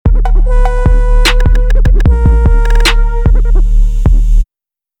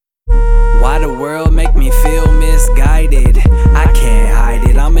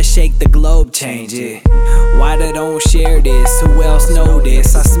change it. Why they don't share this? Who else know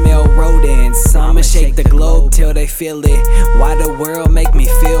this? I smell rodents. I'ma shake the globe till they feel it. Why the world make me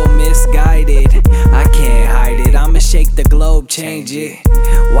feel misguided? I can't hide it. I'ma shake the globe, change it.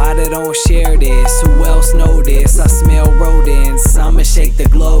 Why they don't share this? Who else know this? I smell rodents. I'ma shake the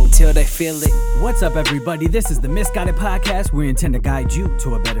globe till they feel it. What's up, everybody? This is the Misguided Podcast. We intend to guide you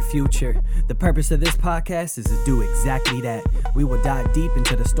to a better future. The purpose of this podcast is to do exactly that. We will dive deep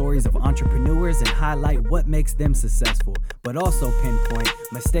into the stories of entrepreneurs and highlight what makes them successful, but also pinpoint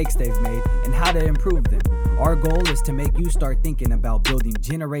mistakes they've made and how to improve them. Our goal is to make you start thinking about building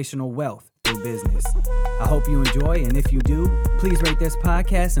generational wealth through business. I hope you enjoy, and if you do, please rate this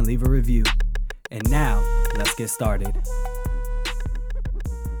podcast and leave a review. And now, let's get started.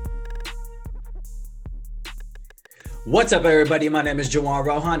 What's up, everybody? My name is Jawan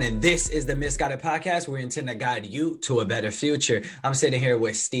Rohan, and this is the Misguided Podcast. We intend to guide you to a better future. I'm sitting here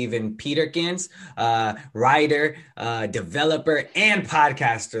with Steven Peterkins, writer, developer, and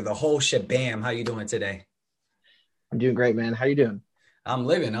podcaster, the whole shebam. How you doing today? I'm doing great, man. How you doing? I'm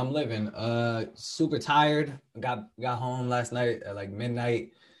living. Super tired. Got home last night at like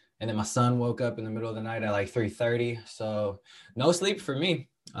midnight, and then my son woke up in the middle of the night at like 3:30. So no sleep for me,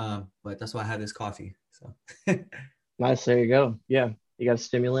 but that's why I had this coffee. So. Nice. There you go. Yeah. You got a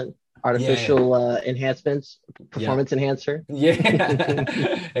stimulant, artificial enhancements, performance enhancer. Yeah,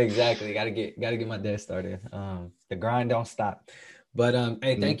 exactly. Gotta get my day started. The grind don't stop. But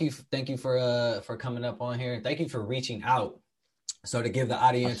hey, thank you for coming up on here. Thank you for reaching out. So to give the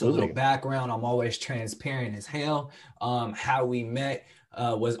audience a little background, I'm always transparent as hell. How we met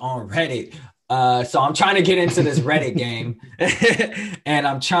was on Reddit. So I'm trying to get into this Reddit game, and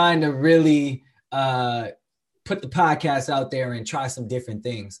I'm trying to really put the podcast out there and try some different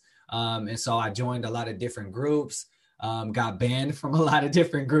things. And so I joined a lot of different groups, got banned from a lot of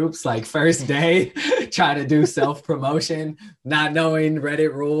different groups, like first day, trying to do self-promotion, not knowing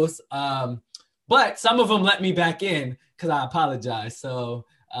Reddit rules. But some of them let me back in because I apologize. So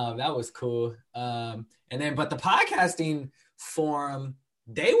that was cool. But the podcasting forum,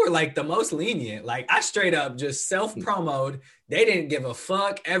 they were like the most lenient. Like I straight up just self-promoed. They didn't give a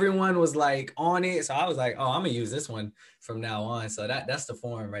fuck. Everyone was like on it. So I was like, oh, I'm gonna use this one from now on. So that's the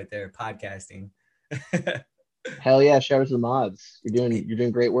forum right there, podcasting. Hell yeah, shout out to the mods. You're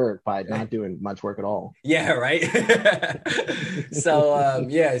doing great work by not doing much work at all. Yeah, right. So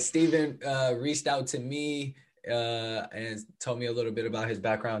Steven reached out to me and told me a little bit about his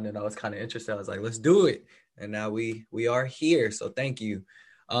background, and I was kind of interested. I was like, let's do it. And now we are here. So thank you.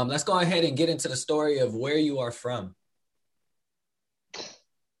 Let's go ahead and get into the story of where you are from.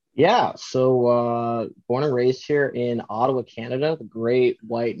 Yeah. So born and raised here in Ottawa, Canada, the great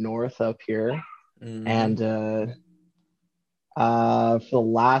white north up here. Mm-hmm. And for the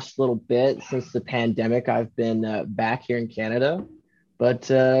last little bit since the pandemic, I've been back here in Canada. But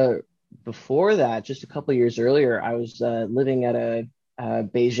before that, just a couple of years earlier, I was living at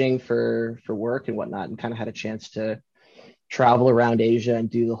Beijing for work and whatnot, and kind of had a chance to travel around Asia and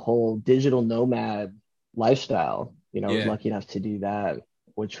do the whole digital nomad lifestyle. I was lucky enough to do that,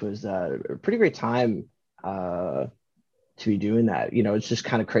 which was a pretty great time to be doing that. It's just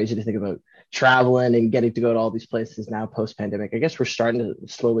kind of crazy to think about traveling and getting to go to all these places now post pandemic. I guess we're starting to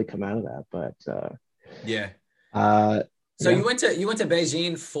slowly come out of that, but So you went to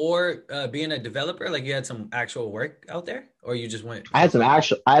Beijing for being a developer? Like you had some actual work out there, or you just went? I had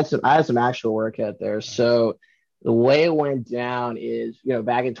some actual work out there. So the way it went down is,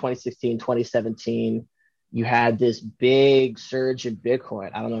 back in 2016, 2017, you had this big surge in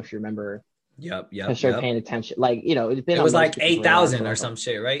Bitcoin. I don't know if you remember. Yep. I started paying attention. Like, it's been. It was like 8,000 or some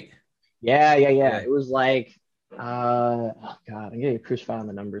shit, right? Yeah. It was like, oh God, I'm getting crucified on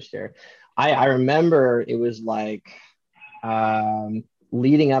the numbers here. I remember it was like.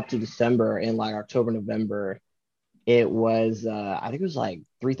 Leading up to December in like October, November, it was I think it was like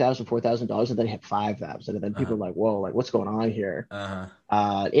 $3,000, $4,000, and then it hit 5,000, and then people were like, "Whoa, like what's going on here?"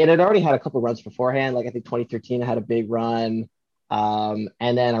 It had already had a couple of runs beforehand. Like I think 2013 it had a big run, and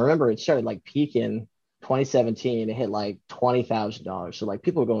then I remember it started like peaking 2017. It hit like $20,000. So like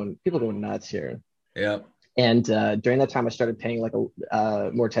people were going nuts here. Yeah. And during that time, I started paying like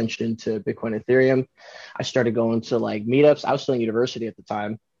more attention to Bitcoin and Ethereum. I started going to like meetups. I was still in university at the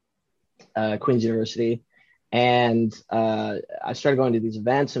time, Queen's University. And I started going to these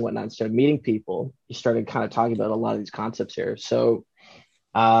events and whatnot and started meeting people. You started kind of talking about a lot of these concepts here. So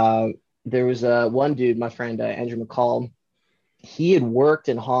there was one dude, my friend, Andrew McCall. He had worked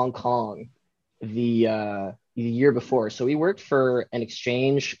in Hong Kong the year before. So he worked for an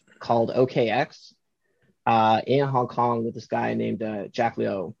exchange called OKX in Hong Kong with this guy named Jack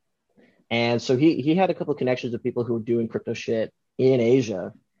Liu. And so he had a couple of connections with people who were doing crypto shit in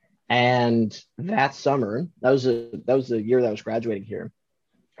Asia. And that summer, that was the year that I was graduating here.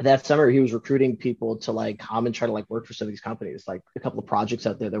 That summer, he was recruiting people to like come and try to like work for some of these companies, like a couple of projects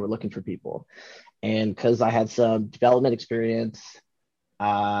out there that were looking for people. And because I had some development experience,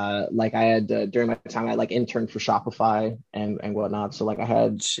 like I had during my time, I like interned for Shopify and whatnot. So like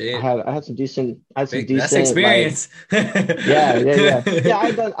Shit. I had some decent, I had some Big, that's decent like experience.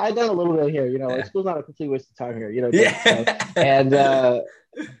 yeah. I done a little bit here. You know, like school's not a complete waste of time here. You know, type of stuff. Yeah. And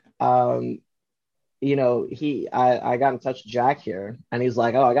um, you know, I got in touch with Jack here, and he's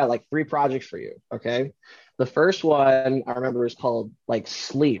like, "Oh, I got like 3 projects for you." Okay, the first one I remember was called like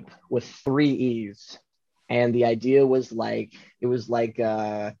Sleep with 3 E's, and the idea was like it was like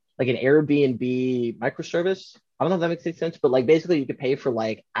an Airbnb microservice. I don't know if that makes any sense, but like basically you could pay for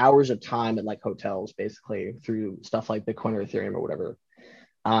like hours of time at like hotels, basically through stuff like Bitcoin or Ethereum or whatever.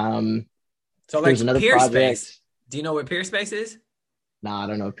 Um, So there was like another project. Peerspace. Do you know what Peerspace is? Nah, I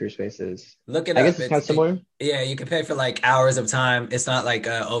don't know what Peerspace is. Look it I guess up. it's kind It's of similar. yeah, you can pay for like hours of time. It's not like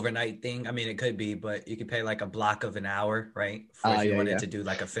a overnight thing. I mean, it could be, but you could pay like a block of an hour, right? For if you wanted Yeah. to do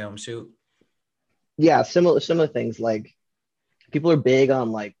like a film shoot. Yeah, similar things. Like people are big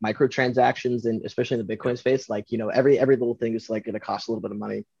on like microtransactions and especially in the Bitcoin Yep. space. Like, you know, every little thing is like gonna cost a little bit of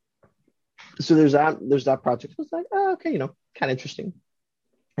money. So there's that project. I was like, oh, okay, you know, kind of interesting.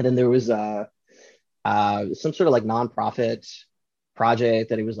 And then there was some sort of like nonprofit project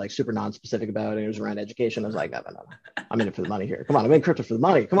that he was like super non-specific about, and it was around education. I was like, no. I'm in it for the money here. Come on, I'm in crypto for the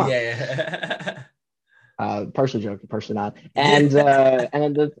money. Come on. Yeah. Partially joking, partially not. Yeah.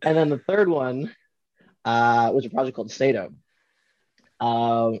 And then the third one was a project called Sato.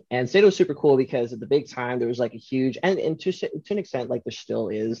 And Sato was super cool because at the big time there was like a huge and to an extent like there still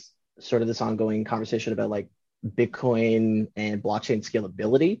is sort of this ongoing conversation about like Bitcoin and blockchain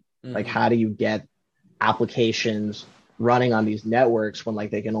scalability. Like Hmm. how do you get applications running on these networks when like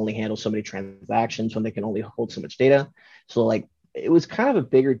they can only handle so many transactions, when they can only hold so much data. So like it was kind of a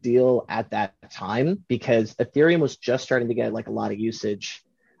bigger deal at that time because Ethereum was just starting to get like a lot of usage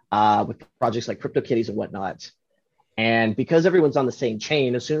with projects like CryptoKitties and whatnot. And because everyone's on the same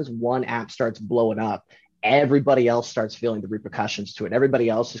chain, as soon as one app starts blowing up, everybody else starts feeling the repercussions to it. Everybody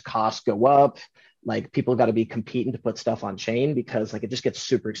else's costs go up. Like people got to be competing to put stuff on chain because like it just gets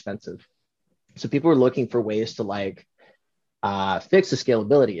super expensive. So people were looking for ways to like fix the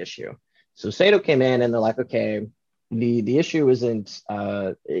scalability issue. So Sato came in and they're like, okay, the issue isn't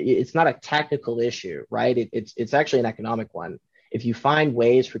it's not a technical issue, right? It's actually an economic one. If you find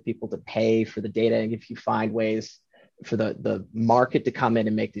ways for people to pay for the data, and if you find ways for the market to come in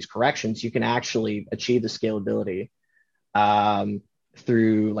and make these corrections, you can actually achieve the scalability um,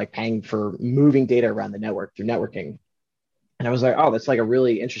 through like paying for moving data around the network through networking. And I was like, oh, that's like a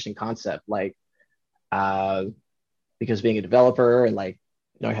really interesting concept. Like uh, because being a developer and like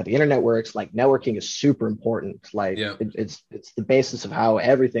knowing how the internet works, like networking is super important. Like Yeah. it's the basis of how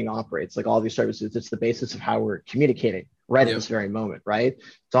everything operates. Like all these services, it's the basis of how we're communicating right at Yeah. this very moment, right?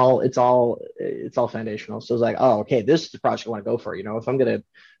 It's all foundational. So it's like, oh, okay, this is the project I want to go for. You know, if I'm gonna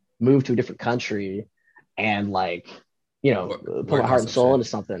move to a different country and like, you know, put my Work on heart and some soul shit. into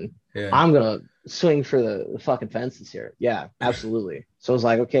something, Yeah. I'm gonna swing for the fucking fences here. Yeah, absolutely. So I was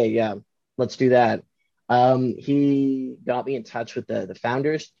like, okay, yeah, let's do that. He got me in touch with the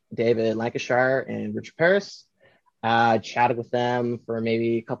founders, David Lancashire and Richard Paris. Chatted with them for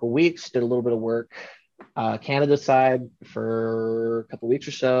maybe a couple of weeks, did a little bit of work Canada side for a couple of weeks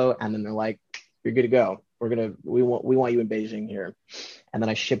or so, and then they're like, "You're good to go. We want you in Beijing here." And then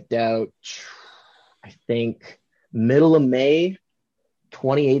I shipped out, I think, middle of May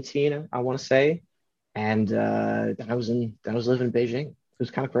 2018, I want to say, and then I was living in Beijing. It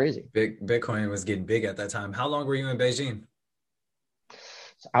was kind of crazy. Big Bitcoin was getting big at that time. How long were you in Beijing?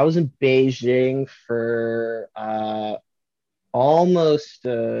 So I was in Beijing for almost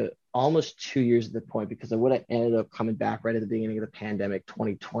 2 years at the point because I would have ended up coming back right at the beginning of the pandemic,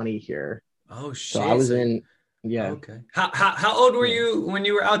 2020 here. Oh So I shit. was So in, yeah, okay. How old were yeah. you when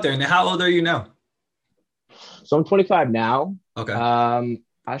you were out there? And how old are you now? So I'm 25 now. Okay.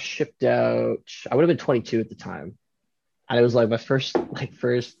 I shipped out. I would have been 22 at the time, and it was like my first.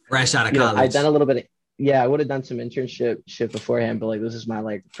 Fresh out of You know, I'd done college. a little bit. Yeah, I would have done some internship shit beforehand, but like this is my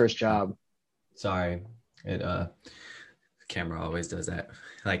like first job. Sorry. It camera always does that.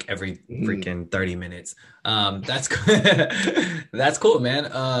 Like every Mhm. freaking 30 minutes. That's that's cool,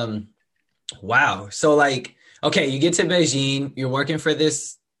 man. Wow. So like, okay, you get to Beijing, you're working for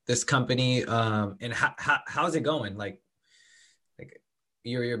this company, and how's it going? Like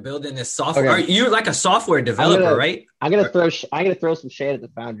you're building this software. Are Okay. you like a software I'm developer, gonna right? I'm gonna throw some shade at the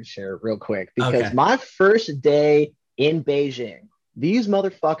founders here real quick because Okay. my first day in Beijing, these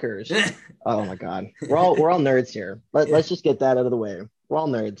motherfuckers. Oh my god, we're all nerds here. Yeah. Let's just get that out of the way. We're all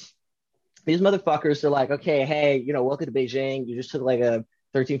nerds. These motherfuckers are like, okay, hey, welcome to Beijing. You just took like a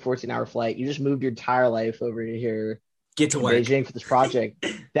 13, 14-hour flight. You just moved your entire life over here Get to to work. Beijing for this project.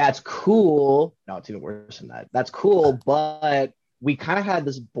 That's cool. No, it's even worse than that. That's cool, but we kind of had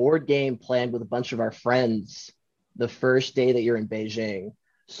this board game planned with a bunch of our friends the first day that you're in Beijing.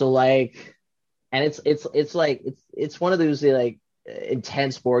 So like, and it's like it's one of those like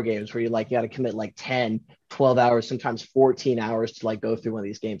intense board games where you got to commit like 10, 12 hours, sometimes 14 hours to like go through one of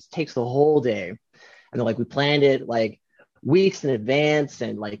these games. It takes the whole day. And then like we planned it like weeks in advance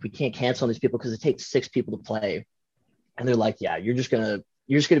and like we can't cancel on these people because it takes 6 people to play. And they're like, yeah, you're just gonna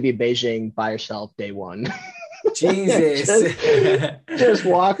be in Beijing by yourself day one. Jesus. just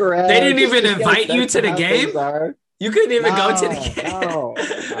walk around. They didn't just, even just get a invite you sense to of the how things game? are. You couldn't even go to the No, no, no,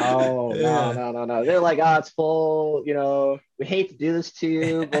 game. no, Yeah. no, no, no. They're like, oh, it's full. We hate to do this to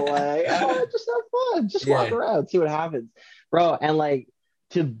you, but like, just have fun. Just walk Yeah. around, see what happens, bro. And like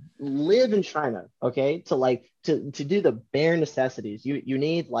to live in China, okay, to do the bare necessities, you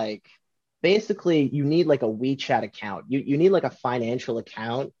need like basically you need like a WeChat account. You need like a financial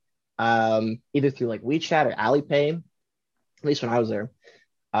account, either through like WeChat or Alipay. At least when I was there.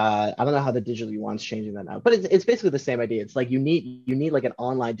 I don't know how the digital yuan's changing that now, but it's basically the same idea. It's like you need like an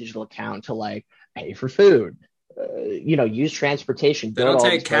online digital account to like pay for food, use transportation, They go to don't all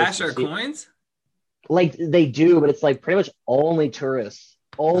take these cash places. or coins? Like they do, but it's like pretty much Uh, only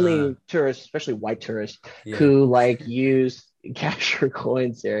tourists, especially white tourists, yeah. who like use cash or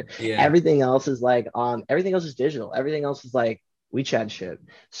coins here. Yeah. Everything else is digital. Everything else is like WeChat shit.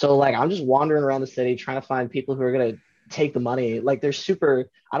 So like I'm just wandering around the city trying to find people who are gonna take the money. Like they're super.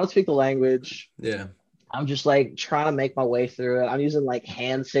 I don't speak the language. Yeah. I'm just like trying to make my way through it. I'm using like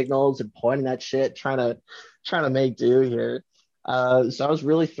hand signals and pointing that shit, trying to make do here. So I was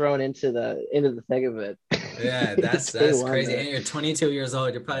really thrown into the thick of it. Yeah, Day that's one crazy. And there, you're 22 years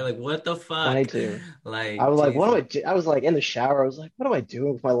old. You're probably like, what the fuck? 22. I Like, was like, what Jesus. do I do? I was like in the shower. I was like, what am I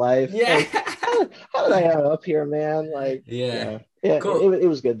doing with my life? Yeah. Like, how did I end up here, man? Like, Yeah. yeah, yeah. Cool. It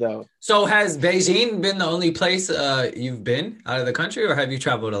was good though. So has Beijing been the only place you've been out of the country, or have you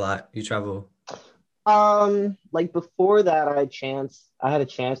traveled a lot? You travel. Like before that, I had a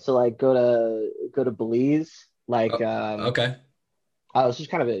chance to like go to Belize. Like, Oh, okay. it's just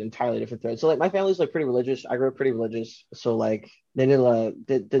kind of an entirely different thread. So like my family's like pretty religious. I grew up pretty religious. So like they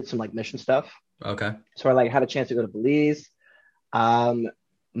did some like mission stuff. Okay. So I like had a chance to go to Belize. Um,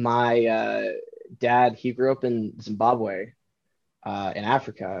 my dad, he grew up in Zimbabwe, in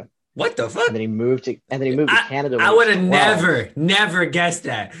Africa, What the fuck? and then he moved to Canada when I he was would have 12. never guessed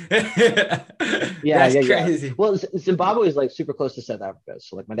that. Yeah, That's yeah, yeah. crazy. Well, Zimbabwe is like super close to South Africa,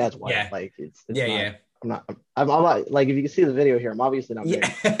 so like my dad's white. Yeah. Like it's Yeah, not. yeah. I'm not like if you can see the video here, I'm obviously not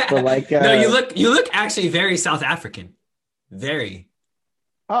Yeah. big, but like No, you look actually very South African. Very.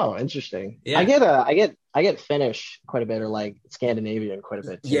 oh, interesting. I Yeah. get I get Finnish quite a bit or like Scandinavian quite a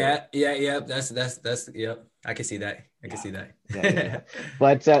bit too. Yeah, yeah, yeah. That's yep. I can see that. I can see Yeah, yeah, yeah. that.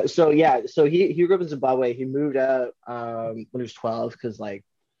 But so he grew up in Zimbabwe. He moved out when he was 12 because like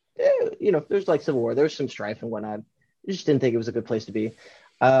there's like civil war, there's some strife and whatnot. He just didn't think it was a good place to be.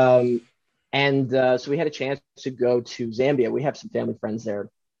 Um, and so we had a chance to go to Zambia. We have some family friends there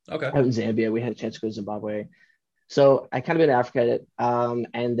Okay. out in Zambia. We had a chance to go to Zimbabwe. So I kind of been in Africa,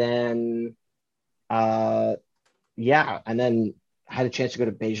 and then uh, yeah, and then I had a chance to go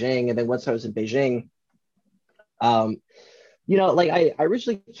to Beijing. And then once I was in Beijing, um, like I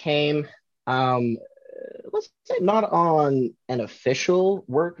originally came, um, let's say not on an official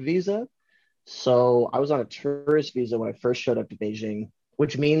work visa. So I was on a tourist visa when I first showed up to Beijing,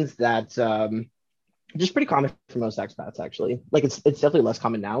 which means that just pretty common for most expats actually. Like it's definitely less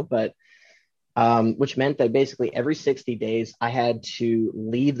common now, but which meant that basically every 60 days I had to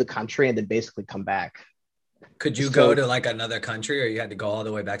leave the country and then basically come back. Could you go So to like another country, or you had to go all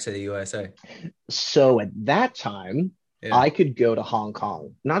the way back to the USA? so at that time Yeah. I could go to Hong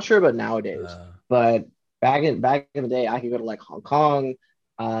Kong. Not sure about nowadays, Uh, but back in the day I could go to like Hong Kong.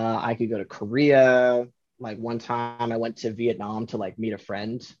 I could go to Korea. Like one time I went to Vietnam to like meet a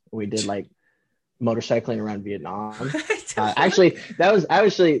friend. We did like motorcycling around Vietnam. what the fuck? Actually, that was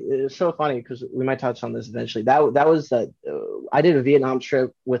actually it's so funny because we might touch on this eventually. That was I did a Vietnam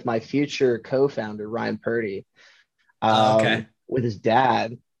trip with my future co-founder Ryan Purdy, Okay. with his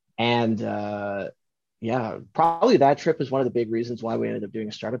dad, and yeah, probably that trip is one of the big reasons why we ended up doing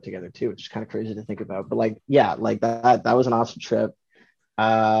a startup together too, which is kind of crazy to think about. But like, yeah, like that was an awesome trip.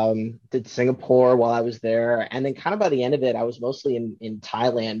 Did Singapore while I was there. And then kind of by the end of it, I was mostly in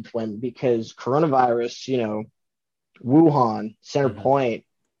Thailand because coronavirus, Wuhan, Center Mhm. Point,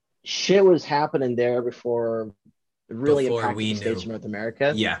 shit was happening there before it really Before impacted we the States of knew. North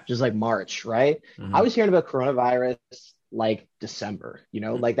America, Yeah. just like March, right? I Hmm. was hearing about coronavirus like December,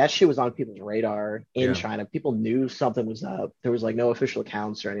 like that shit was on people's radar in Yeah. China. People knew something was up. There was like no official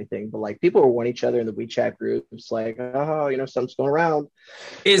accounts or anything, but like people were warning each other in the WeChat groups, like, oh, something's going around.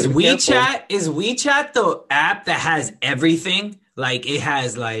 Is Better be careful. WeChat the app that has everything? Like it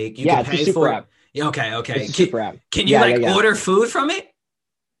has like you Yeah, could it's a pay super for it. app. Yeah, okay, okay. It's a super app. Can you Yeah, yeah, like yeah. order food from it?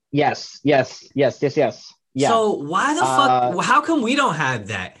 Yes, yes, yes, yes, yes. Yeah. So why the fuck? Uh, How come we don't have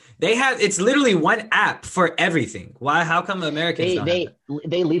that? They have it's literally one app for everything. Why? How come Americans they don't have that?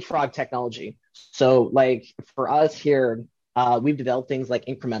 they they leapfrog technology. So like for us here, we've developed things like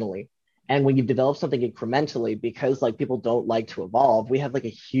incrementally. And when you develop something incrementally, because like people don't like to evolve, we have like a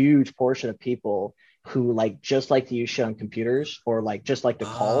huge portion of people who like just like to use shit on computers or like just like to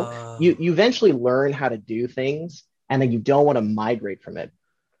call. You Oh, you eventually learn how to do things and then you don't want to migrate from it.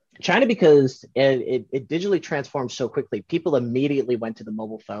 China, because it digitally transformed so quickly, people immediately went to the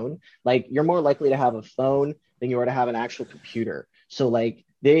mobile phone. Like you're more likely to have a phone than you are to have an actual computer. So like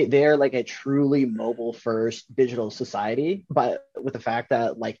they're like a truly mobile first digital society, but with the fact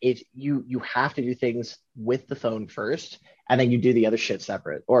that like you have to do things with the phone first and then you do the other shit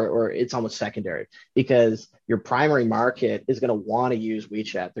separate or it's almost secondary because your primary market is going to want to use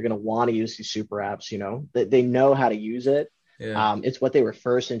WeChat. They're going to want to use these super apps, they know how to use it. yeah. It's what they were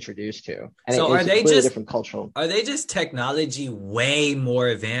first introduced to, and So it's a completely different cultural. are they just technology way more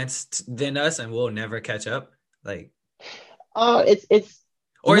advanced than us and we'll never catch up? Like, It's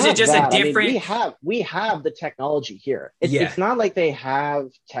or is it not just a that. I mean, different? we have the technology here. It's Yeah. not like they have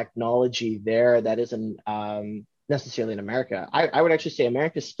technology there that isn't necessarily in America. I would actually say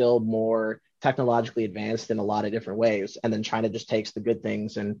America is still more technologically advanced in a lot of different ways, and then China just takes the good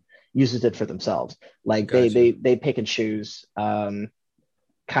things and uses it for themselves. Like they Got you. they they pick and choose.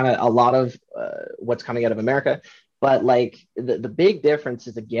 Kind of a lot of what's coming out of America. But like the big difference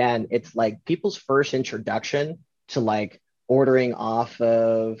is again, it's like people's first introduction to like ordering off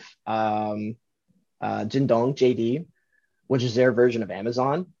of Jindong JD, which is their version of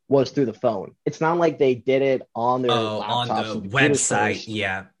Amazon, was through the phone. It's not like they did it on their Oh, on laptops the and computers website. first.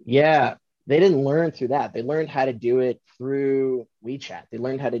 Yeah. Yeah, they didn't learn through that. They learned how to do it through WeChat. They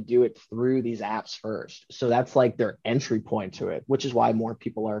learned how to do it through these apps first. So that's like their entry point to it, which is why more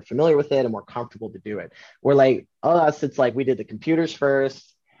people are familiar with it and more comfortable to do it. We're like, oh, us, it's like we did the computers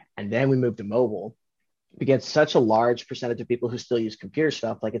first and then we moved to mobile. We get such a large percentage of people who still use computer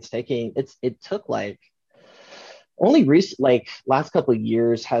stuff. Like it took like only recent like last couple of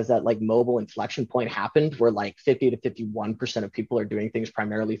years has that like mobile inflection point happened where like 50 to 51% of people are doing things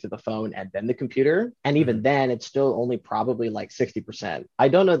primarily through the phone and then the computer, and even Mhm. then it's still only probably like 60%. I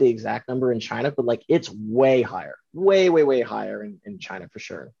don't know the exact number in China, but like it's way higher, way higher in China for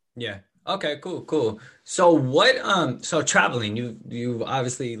sure. Yeah. Okay, cool, cool. So what so traveling, you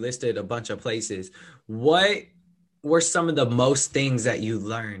obviously listed a bunch of places. What were some of the most things that you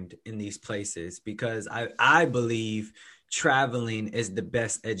learned in these places? Because I believe traveling is the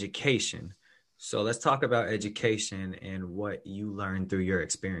best education. So let's talk about education and what you learned through your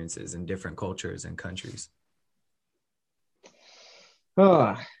experiences in different cultures and countries.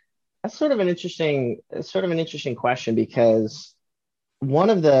 Oh, that's sort of an interesting question because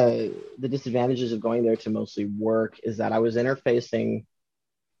one of the disadvantages of going there to mostly work is that I was interfacing,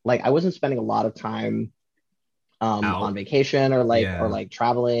 like I wasn't spending a lot of time on Out. vacation or Yeah. like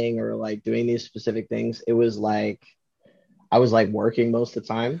traveling or like doing these specific things. It was like I was like working most of the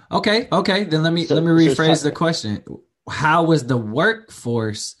time. Okay, okay. Then let So me so it's rephrase the question. How was the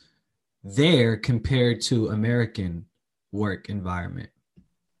workforce there compared to American work environment?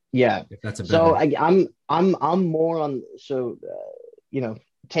 yeah. If that's a So better. I'm more on you know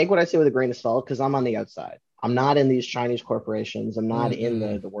take what I say with a grain of salt because I'm on the outside. I'm not in these Chinese corporations. I'm not in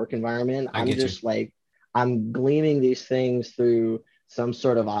Mm-mm. the work environment. I I'm get you. just like I'm gleaming these things through some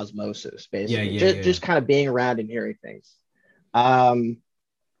sort of osmosis, Yeah, basically. yeah, Just yeah. kind of being around and hearing things. Um,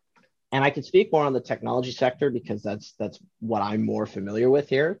 and I can speak more on the technology sector because that's what I'm more familiar with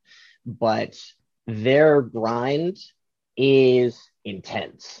here. But their grind is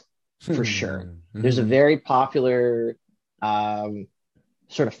intense for sure. There's a Mm-hmm. very popular um,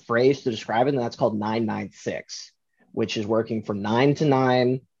 sort of phrase to describe it, and that's called 996, which is working from 9 to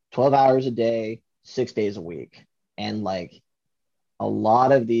 9, 12 hours a day, 6 days a week. And like a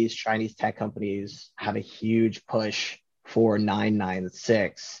lot of these Chinese tech companies have a huge push for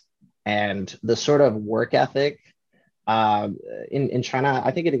 996. And the sort of work ethic Um, in China,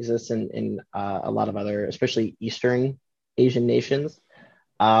 I think it exists in a lot of other, especially Eastern Asian nations.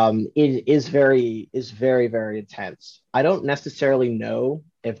 It is very, very intense. I don't necessarily know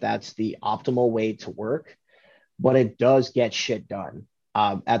if that's the optimal way to work, but it does get shit done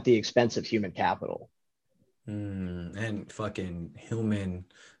at the expense of human capital. And fucking human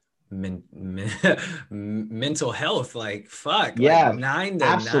mental health, like fuck, like Yeah, 9 to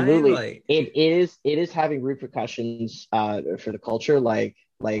 9, absolutely. like It is having repercussions for the culture. Like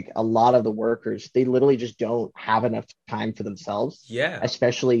a lot of the workers, they literally just don't have enough time for themselves, yeah.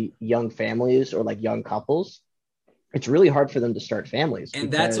 especially young families or like young couples. It's really hard for them to start families And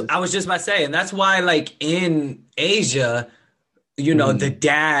that's, I because was just about to say, and that's why, like in Asia, the mhm,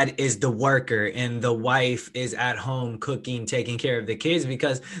 dad is the worker and the wife is at home cooking, taking care of the kids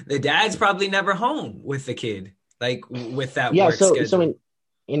because the dad's probably never home with the kid, like with that yeah. work So schedule.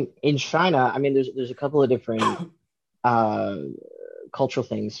 in China, I mean, there's a couple of different uh cultural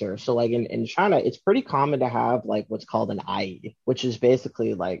things here. So like in China, it's pretty common to have like what's called an ai, which is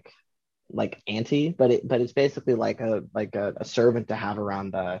basically like auntie, but it's basically like a servant to have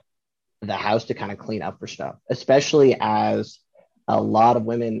around the house to kind of clean up for stuff, especially as a lot of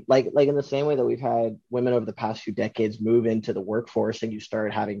women like in the same way that we've had women over the past few decades move into the workforce and you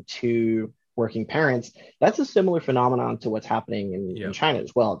start having two working parents. That's a similar phenomenon to what's happening in Yep. China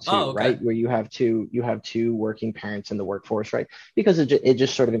as well Oh, too, okay. right? Where you have two working parents in the workforce, right? Because it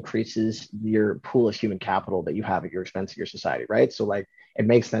just sort of increases your pool of human capital that you have at your expense of your society, right? So like it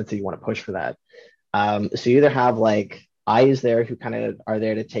makes sense that you want to push for that. So you either have like eyes there who kind of are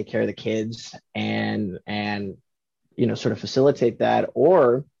there to take care of the kids and sort of facilitate that,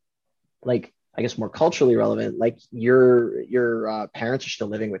 or like I guess more culturally relevant, like your parents are still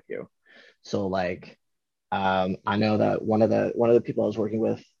living with you. So like I know that one of the people I was working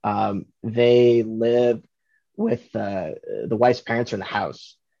with, they live with the wife's parents are in the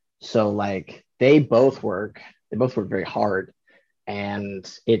house. So like they both work very hard, and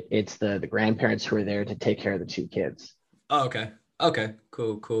it's the grandparents who are there to take care of the two kids. Oh, okay. Okay.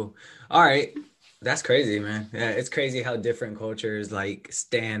 Cool. Cool. All right. That's crazy, man. Yeah, it's crazy how different cultures like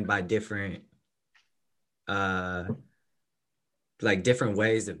stand by different uh like different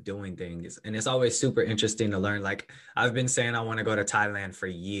ways of doing things. And it's always super interesting to learn. Like I've been saying I want to go to Thailand for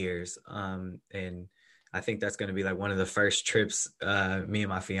years. And I think that's gonna be like one of the first trips me and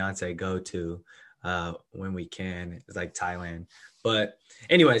my fiance go to when we can. It's like Thailand. But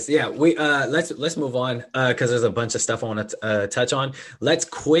anyways, yeah, we let's move on because there's a bunch of stuff I want to touch on. Let's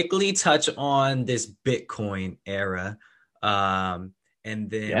quickly touch on this Bitcoin era. Um,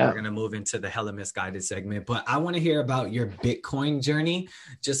 and then we're Yeah. going to move into the hella misguided segment. But I want to hear about your Bitcoin journey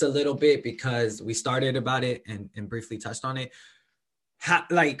just a little bit because we started about it and briefly touched on it.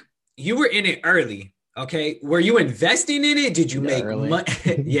 Like you were in it early. Okay. Were you investing in it? Did you Yeah, make really. money?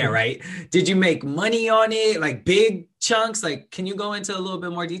 Yeah, right. Did you make money on it? Like big chunks? Like, can you go into a little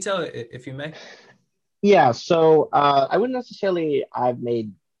bit more detail if you may? Yeah, so I wouldn't necessarily I've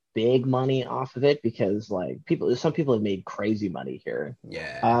made big money off of it because like some people have made crazy money here.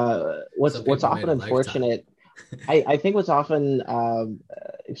 Yeah. Some What's people made often a lifetime. unfortunate, I think what's often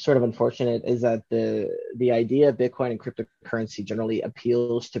sort of unfortunate is that the idea of Bitcoin and cryptocurrency generally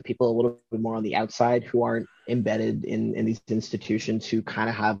appeals to people a little bit more on the outside who aren't embedded in these institutions, who kind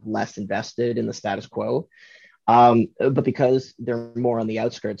of have less invested in the status quo. But because they're more on the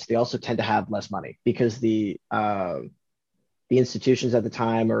outskirts, they also tend to have less money because the institutions at the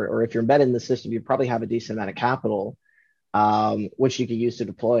time, or if you're embedded in the system, you probably have a decent amount of capital, which you could use to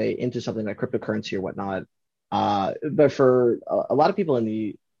deploy into something like cryptocurrency or whatnot. But for a lot of people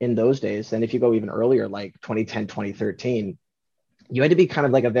in those days, and if you go even earlier, like 2010, 2013, you had to be kind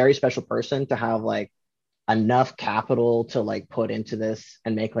of like a very special person to have like enough capital to like put into this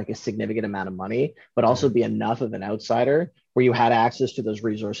and make like a significant amount of money, but also Mhm. be enough of an outsider where you had access to those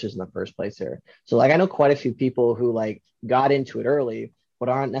resources in the first place here. So like I know quite a few people who like got into it early, but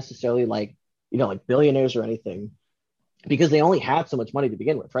aren't necessarily like, like billionaires or anything because they only had so much money to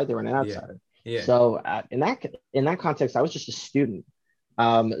begin with, right? They were an Yeah. outsider. Yeah. So in that context, I was just a student.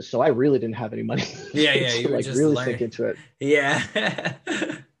 So I really didn't have any money Yeah. Yeah. to You were like just really sink learning. into it. Yeah.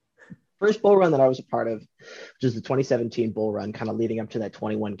 First bull run that I was a part of, which is the 2017 bull run, kind of leading up to that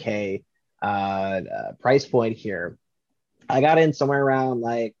 21K price point here. I got in somewhere around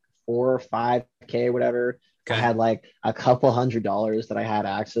like 4 or 5K, whatever. I Okay. had like a couple $100s that I had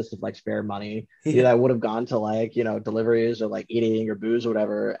access to like spare money. Yeah. Either I would have gone to like, deliveries or like eating or booze or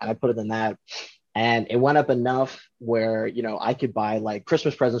whatever. And I put it in that. And it went up enough where, I could buy like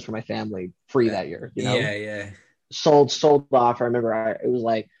Christmas presents for my family free that year, Yeah. Yeah. sold off. I remember it was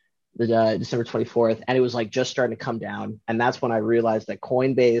like the December 24th, and it was like just starting to come down. And that's when I realized that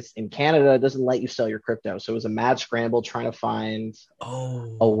Coinbase in Canada doesn't let you sell your crypto. So it was a mad scramble trying to find a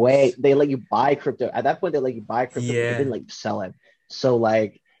Oh, way. They let you buy crypto. At that point, they let you buy crypto, but they yeah. didn't let you sell it. So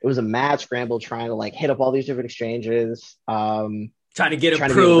like it was a mad scramble trying to like hit up all these different exchanges, Trying to get trying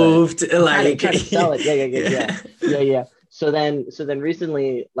to be able to approved, like, trying to sell it. yeah. Yeah. So then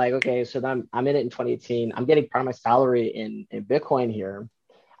recently, like, okay, so then I'm in it in 2018. I'm getting part of my salary in Bitcoin here.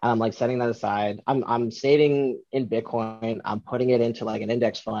 I'm like setting that aside. I'm saving in Bitcoin. I'm putting it into like an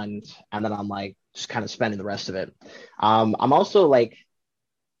index fund, and then I'm like just kind of spending the rest of it. I'm also like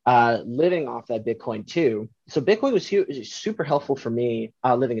living off that Bitcoin too. So Bitcoin was super helpful for me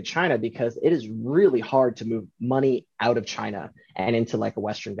living in China because it is really hard to move money out of China and into like a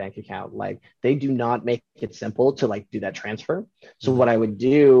Western bank account. Like they do not make it simple to like do that transfer. So Mhm. what I would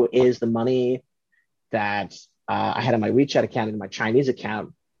do is the money that I had on my WeChat account and my Chinese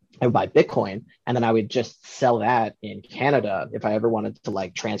account, I would buy Bitcoin and then I would just sell that in Canada if I ever wanted to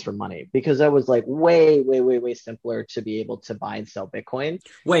like transfer money because that was like way simpler to be able to buy and sell Bitcoin and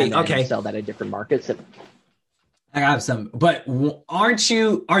Wait, then okay. sell that in different markets. I have some, but are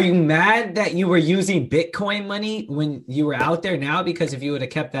you mad that you were using Bitcoin money when you were out there now? Because if you would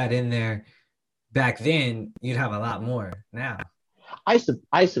have kept that in there back then, you'd have a lot more now. I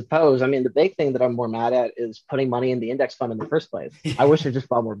suppose. I mean, the big thing that I'm more mad at is putting money in the index fund in the first place. I wish I just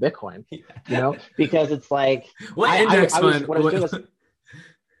bought more Bitcoin, because it's like What index I was fund? what I was doing was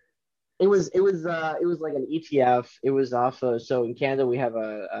it was like an ETF. It was off of so in Canada we have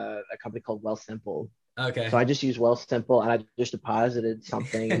a company called Wealthsimple. So Okay. I just used Wealthsimple and I just deposited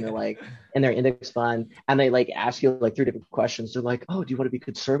something in their index fund and they like ask you like three different questions. They're like, oh, do you want to be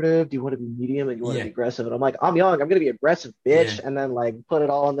conservative? Do you want to be medium? And do you want to Yeah. be aggressive? And I'm like, I'm young. I'm gonna be aggressive, bitch. Yeah. And then like put it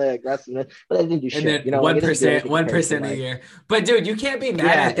all in the aggressiveness, but I didn't do And shit. then Like it doesn't do 1%, anything compared to 1% a like year. But dude, you can't be mad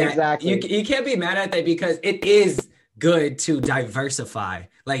yeah, at that. exactly. You can't be mad at that because it is good to diversify.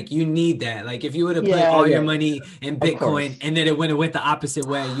 Like you need that. Like if you would have put Yeah, all your yeah, money in of Bitcoin course. and then it went the opposite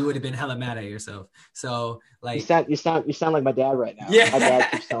way, you would have been hella mad at yourself. So You like, sound you sound you sound like my dad right now. My dad yeah.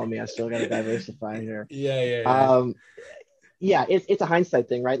 keeps telling me I still got to diversify here. Yeah, yeah, yeah. Um, yeah, it's a hindsight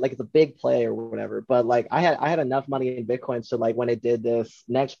thing, right? Like it's a big play or whatever. But like I had enough money in Bitcoin, so like when it did this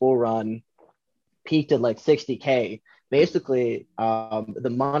next bull run, peaked at like 60K. Basically, the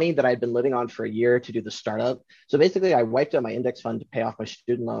money that I'd been living on for a year to do the startup. So basically, I wiped out my index fund to pay off my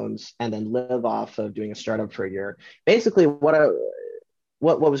student loans and then live off of doing a startup for a year. Basically,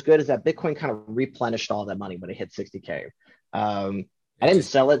 what was good is that Bitcoin kind of replenished all that money when it hit 60K. I It didn't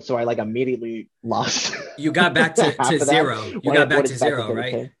just sell it, so I like immediately lost you got back to half of that zero. You when got back it's to back to zero,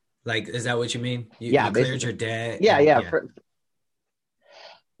 right? 30K. Like, is that what you mean? Yeah, You cleared basically. your debt Yeah, and yeah.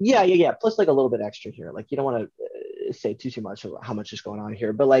 yeah. Yeah. Plus like a little bit extra here. Like you don't want to say too much of how much is going on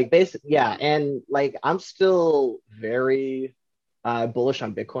here, but like basically, yeah. And like I'm still very bullish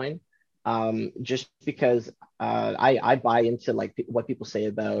on Bitcoin, just because I buy into like what people say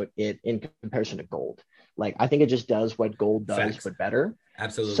about it in comparison to gold. Like I think it just does what gold does, Facts. but better.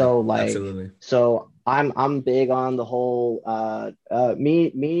 Absolutely. So like Absolutely. I'm big on the whole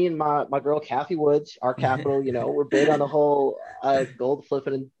me and my girl Kathy Woods, our capital, we're big on the whole gold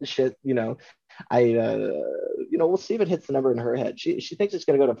flipping and shit, I we'll see if it hits the number in her head. She thinks it's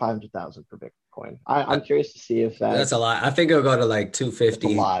gonna go to 500,000 for Bitcoin. I'm curious to see if That's a lot. I think it'll go to like that's a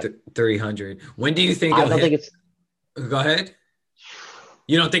 250, lot. 300. When do you think I it'll don't think hit? it's Go ahead.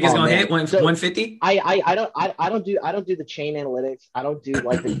 You don't think it's oh gonna hit man. one So 150? I don't do the chain analytics. I don't do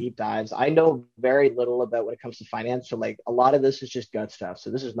like the deep dives. I know very little about when it comes to finance. So like a lot of this is just gut stuff. So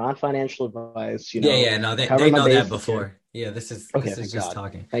this is not financial advice, Yeah, yeah, no, they covering my know that bases here. before. Yeah, Okay, this is thank just God.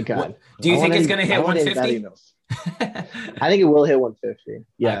 talking. Thank What God. do I you don't want think it's any gonna I hit don't want any bad 150? emails. I think it will hit 150.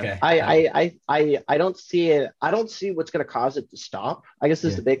 Yeah. Okay, I okay. I I I don't see it. I don't see what's going to cause it to stop. I guess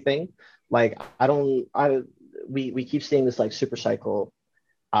this is Yeah. the big thing. Like I don't I we keep seeing this like super cycle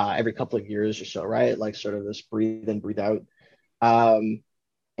every couple of years or so, right? Like sort of this breathe in, breathe out. Um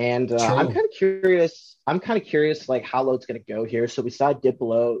and I'm True. kind of curious. I'm kind of curious, like how low it's going to go here. So we saw a dip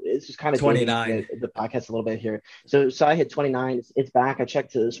below. It's just kind of dating 29. the podcast a little bit here. So I hit 29. It's back. I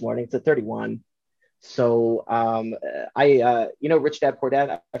checked it this morning. It's at 31. So Rich Dad Poor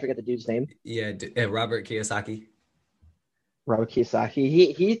Dad. I forget the dude's name. Yeah, Robert Kiyosaki. Robert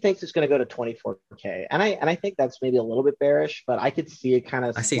Kiyosaki. He thinks it's going to go to 24K, and I think that's maybe a little bit bearish, but I could see it kind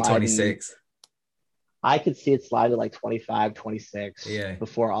of I see sliding. 26. I could see it slide to like 25, 26 Yeah.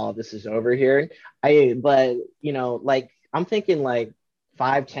 before all of this is over here. But like I'm thinking like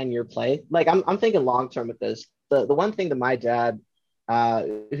 5, 10 year play. Like I'm thinking long term with this. The one thing that my dad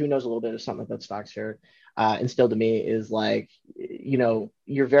who knows a little bit of something about stocks here, instilled to me is like,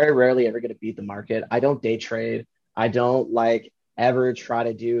 you're very rarely ever going to beat the market. I don't day trade. I don't like ever try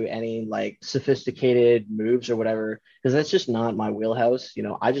to do any like sophisticated moves or whatever, because that's just not my wheelhouse.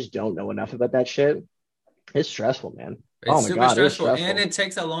 I just don't know enough about that shit. It's stressful, man. Oh It's my super God, it's stressful and stressful. it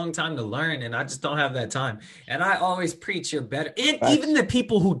takes a long time to learn. And I just don't have that time. And I always preach you're better. And even Facts. the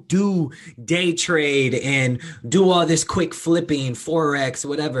people who do day trade and do all this quick flipping, Forex,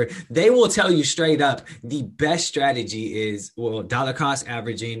 whatever, they will tell you straight up the best strategy is, well, dollar cost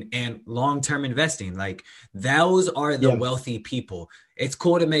averaging and long term investing. Like those are the Yeah. wealthy people. It's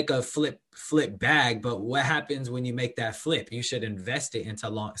cool to make a flip bag, but what happens when you make that flip? You should invest it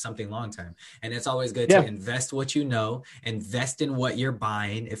into something long term. And it's always good to Yeah, invest what you know, invest in what you're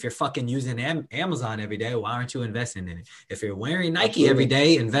buying. If you're fucking using Amazon every day, why aren't you investing in it? If you're wearing Nike every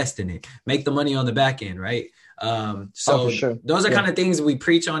absolutely. day, invest in it. Make the money on the back end, right? Oh, for So sure. those are Yeah. kind of things we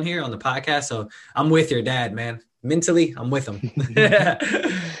preach on here on the podcast. So I'm with your dad, man. Mentally, I'm with him.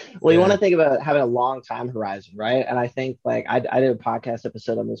 Well, you want Yeah. to think about having a long time horizon, right? And I think like I did a podcast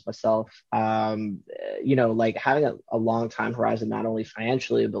episode on this myself. Like having a long time horizon, not only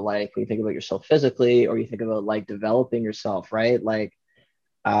financially, but like when you think about yourself physically, or you think about like developing yourself, right? Like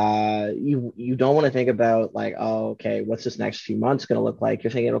you don't want to think about like, oh, okay, what's this next few months going to look like?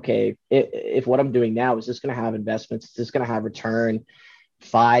 You're thinking, okay, if what I'm doing now, is this going to have investments? Is this going to have return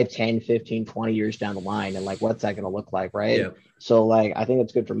 5, 10, 15, 20 years down the line? And like, what's that going to look like? Right. Yeah. So like, I think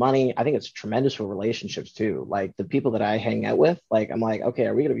it's good for money. I think it's tremendous for relationships too. Like the people that I hang out with, like, I'm like, okay,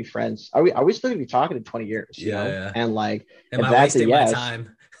 are we going to be friends? Are we still going to be talking in 20 years, Yeah. Yeah. And like, Am if I that's a wasting my yes,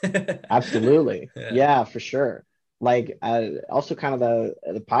 time? absolutely. Yeah. Yeah, for sure. Like, also kind of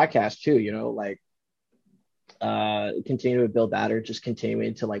the podcast too, like, continue to build that, or just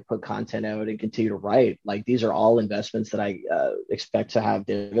continuing to like put content out and continue to write. Like these are all investments that I expect to have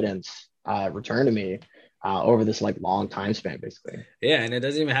dividends return to me over this like long time span, basically. Yeah, and it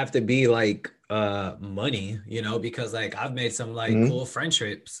doesn't even have to be like money, because like I've made some like Mm-hmm. cool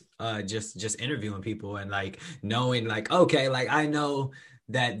friendships just interviewing people and like knowing like okay, like I know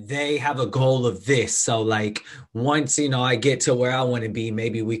that they have a goal of this. So like once I get to where I want to be,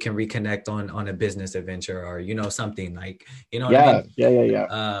 maybe we can reconnect on a business adventure or something like, you know what I Yeah, mean? yeah, yeah,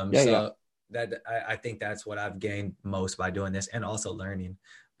 yeah, yeah. So that I think that's what I've gained most by doing this and also learning.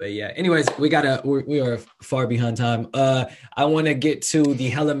 But yeah, anyways, we are far behind time. I want to get to the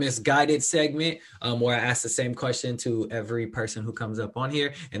hella misguided segment, where I ask the same question to every person who comes up on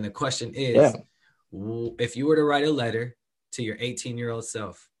here. And the question is, Yeah. if you were to write a letter to your 18-year-old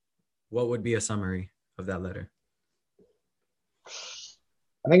self, what would be a summary of that letter?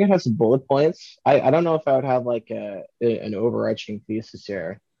 I think it has some bullet points. I don't know if I would have like an overarching thesis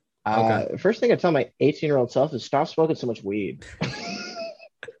here. Okay. First thing I tell my 18-year-old self is stop smoking so much weed.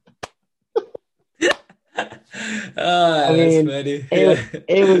 I That's mean, funny. Yeah.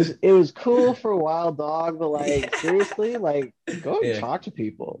 it was cool for a while, dog, but like Yeah. seriously, like go and Yeah. talk to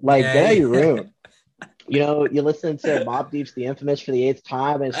people. Like Yeah. get out of your Yeah. room. You listen to Mob Deep's The Infamous for the eighth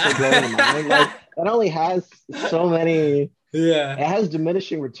time and it's still blowing your mind. Like that only has so many, Yeah. it has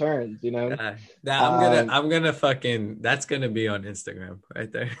diminishing returns. That Um, that's gonna be on Instagram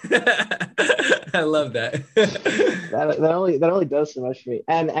right there. I love that. that only does so much for me.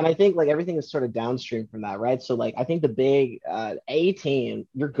 And I think like everything is sort of downstream from that, right? So like I think the big 18,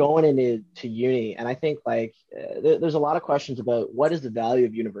 you're going into uni, and I think like there's a lot of questions about what is the value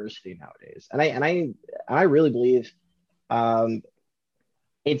of university nowadays. And I really believe um,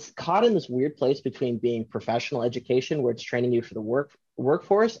 it's caught in this weird place between being professional education, where it's training you for the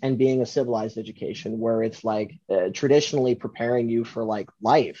workforce, and being a civilized education, where it's like traditionally preparing you for like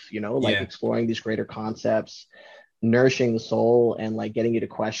life, like Yeah. exploring these greater concepts, nourishing the soul, and like getting you to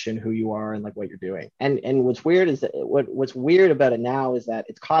question who you are and like what you're doing. And what's weird is that what's weird about it now is that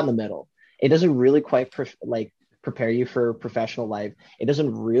it's caught in the middle. It doesn't really quite prepare you for professional life. It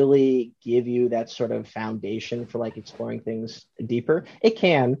doesn't really give you that sort of foundation for like exploring things deeper. It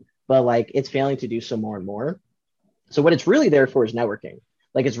can, but like it's failing to do so more and more. So what it's really there for is networking.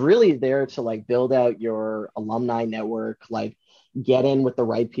 Like it's really there to like build out your alumni network, like get in with the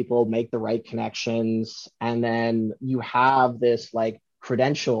right people, make the right connections, and then you have this like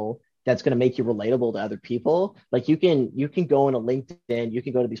credential that's going to make you relatable to other people. Like you can go into LinkedIn, you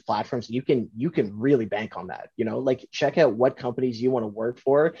can go to these platforms, and you can really bank on that. Like check out what companies you want to work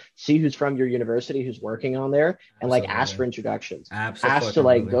for, see who's from your university who's working on there, and like ask Absolutely. for introductions, ask to like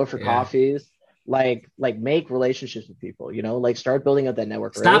Absolutely. go for Yeah. coffees. like make relationships with people, you know, like start building up that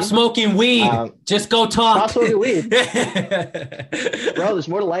network Stop early. smoking weed. Just go talk. Stop smoking weed. Bro, there's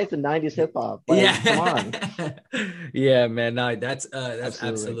more to life than 90s hip hop. Like, come on. Yeah. Yeah, man. No, that's Absolutely.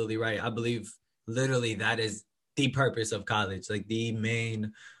 absolutely right. I believe literally that is the purpose of college, like the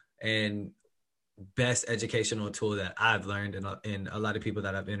main and best educational tool that I've learned, and a lot of people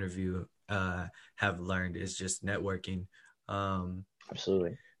that I've interviewed have learned, is just networking.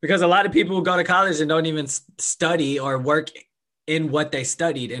 Absolutely. Because a lot of people go to college and don't even study or work in what they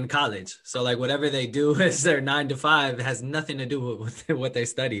studied in college. So like whatever they do is their 9 to 5 has nothing to do with what they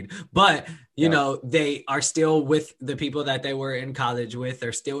studied. But you Yep. know, they are still with the people that they were in college with.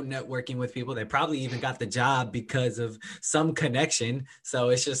 They're still networking with people. They probably even got the job because of some connection. So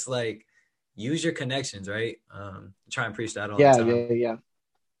it's just like, use your connections, right? Try and preach that all the Yeah, time. yeah, yeah.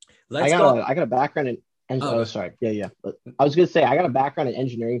 Let's go. I got a background in oh, Oh, sorry. Yeah, yeah. But I was gonna say I got a background in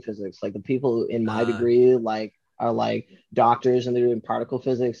engineering physics. Like the people in my uh, degree, like are like doctors and they're doing particle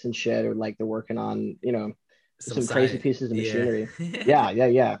physics and shit, or like they're working on, you know, some some crazy science. pieces of Yeah. machinery. Yeah, yeah,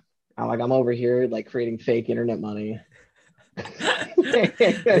 yeah. I'm over here like creating fake internet money. Yeah,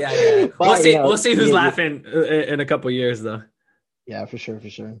 yeah. We'll But you see. know, We'll see who's laughing in a couple years, though. yeah, for sure, for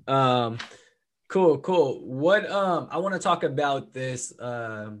sure. Um, cool, cool. What I want to talk about this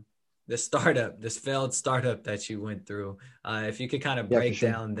startup, this failed startup that you went through. If you could kind of Yeah, for break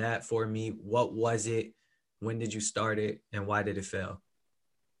sure. down that for me, what was it? When did you start it, and why did it fail?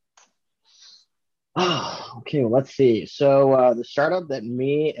 Okay, well, let's see. So the startup that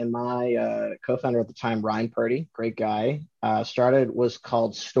me and my co-founder at the time, Ryan Purdy, great guy, started was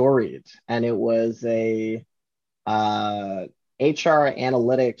called Storied, and it was a uh, HR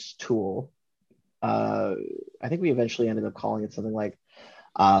analytics tool. Uh, I think we eventually ended up calling it something like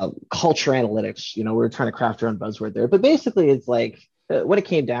culture analytics. You know, we were trying to craft our own buzzword there, but basically, it's like what it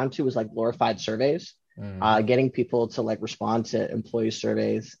came down to was like glorified surveys, Mm-hmm. getting people to like respond to employee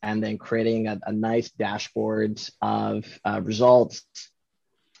surveys, and then creating a nice dashboard of results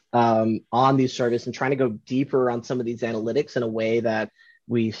on these surveys, and trying to go deeper on some of these analytics in a way that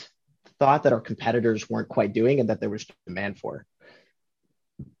we thought that our competitors weren't quite doing, and that there was demand for.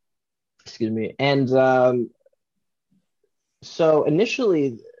 Excuse me. And so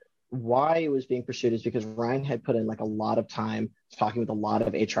initially, why it was being pursued is because Ryan had put in like a lot of time talking with a lot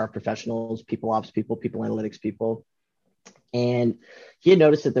of HR professionals, people ops people, people analytics people, and he had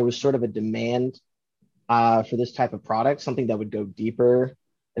noticed that there was sort of a demand for this type of product, something that would go deeper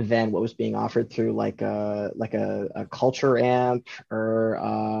than what was being offered through like a culture amp, or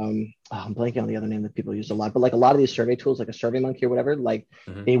I'm blanking on the other name that people use a lot, but like a lot of these survey tools like a Survey Monkey or whatever, like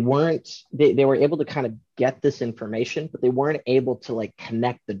Mm-hmm. they weren't they were able to kind of get this information, but they weren't able to like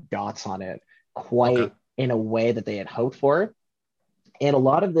connect the dots on it Okay. quite in a way that they had hoped for. And a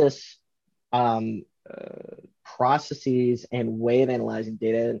lot of this processes and way of analyzing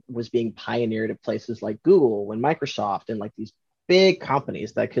data was being pioneered at places like Google and Microsoft, and like these big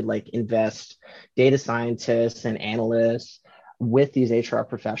companies that could like invest data scientists and analysts with these HR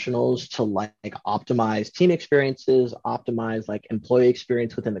professionals to like optimize team experiences, optimize like employee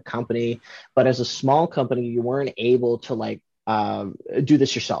experience within the company. But as a small company, you weren't able to like do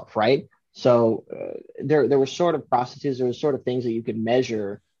this yourself, right? So there were sort of processes, there were sort of things that you could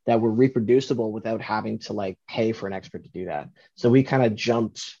measure that were reproducible without having to like pay for an expert to do that. So we kind of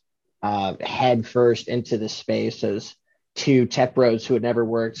jumped head first into this space as two tech bros who had never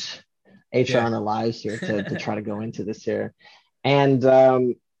worked HR Yeah. in our lives here to try to go into this here. And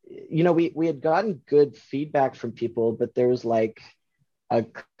you know, we had gotten good feedback from people, but there was like a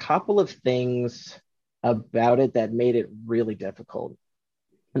couple of things about it that made it really difficult.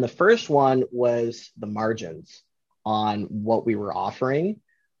 And the first one was the margins on what we were offering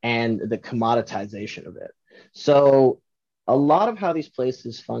and the commoditization of it. So, a lot of how these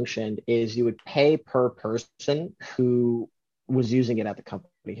places functioned is you would pay per person who was using it at the company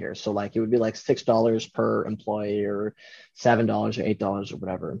here. So, like, it would be like $6 per employee, or $7 or $8 or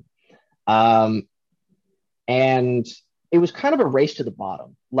whatever. Um, and it was kind of a race to the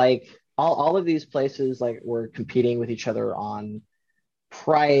bottom. Like, all of these places like were competing with each other on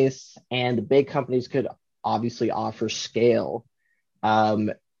price, and the big companies could obviously offer scale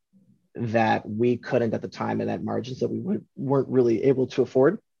um, that we couldn't at the time, and at margins that weren't really able to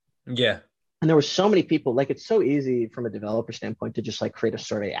afford. Yeah. And there were so many people, like it's so easy from a developer standpoint to just like create a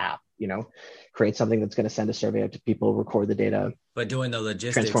survey app, you know, create something that's going to send a survey out to people, record the data, But doing the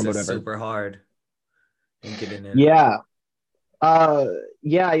logistics transform is whatever. super hard and getting it. Yeah.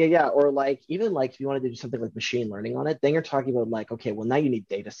 Yeah. Or like even like if you wanted to do something like machine learning on it, then you're talking about like, okay, well now you need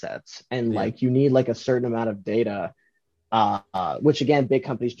data sets, and Yeah. like you need like a certain amount of data which again, big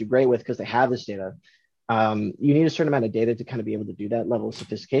companies do great with because they have this data. You need a certain amount of data to kind of be able to do that level of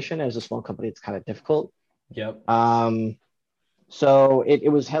sophistication. As a small company, it's kind of difficult. Yep. So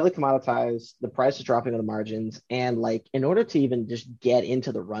it was heavily commoditized. The price is dropping on the margins. And like, in order to even just get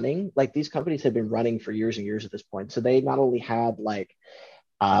into the running, like these companies have been running for years and years at this point. So they not only had like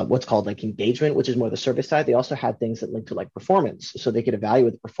what's called like engagement, which is more the service side, they also had things that linked to like performance. So they could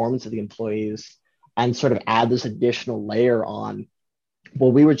evaluate the performance of the employees and sort of add this additional layer on.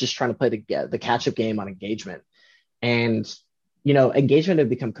 Well, we were just trying to play the catch up game on engagement. And engagement had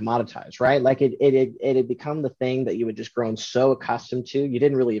become commoditized, right? Like it had become the thing that you had just grown so accustomed to. You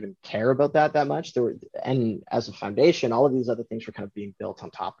didn't really even care about that much. And as a foundation, all of these other things were kind of being built on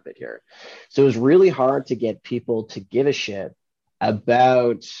top of it here. So it was really hard to get people to give a shit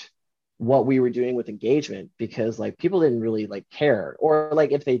about what we were doing with engagement, because like people didn't really like care, or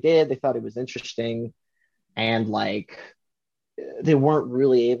like if they did, they thought it was interesting, and like they weren't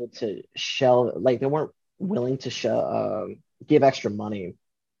really able to they weren't willing to give extra money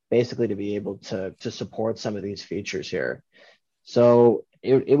basically to be able to support some of these features here. So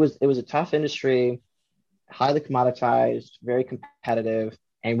it was a tough industry, highly commoditized, very competitive,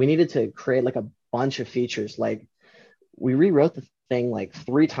 and we needed to create like a bunch of features. Like we rewrote the thing like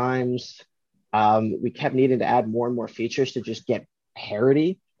 3 times. We kept needing to add more and more features to just get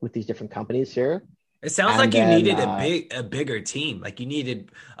parity with these different companies here. It sounds And like you then needed a bigger team. Like you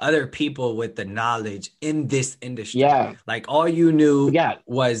needed other people with the knowledge in this industry. yeah, Like all you knew yeah,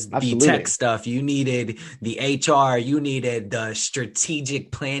 was the tech absolutely. stuff. You needed the HR, you needed the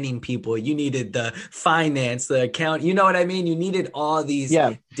strategic planning people, you needed the finance, the account. You know what I mean? You needed all these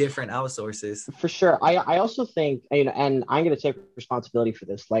Yeah, different outsources. for sure. I also think, and I'm going to take responsibility for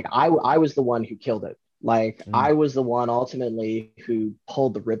this. Like I was the one who killed it. Like Mm. I was the one ultimately who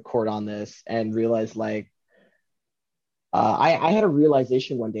pulled the ripcord on this and realized like I had a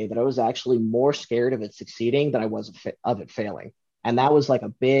realization one day that I was actually more scared of it succeeding than I was of it failing. And that was like a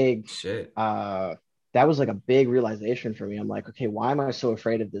big Shit. realization for me. I'm like, okay, why am I so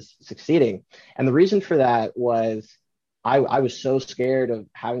afraid of this succeeding? And the reason for that was I was so scared of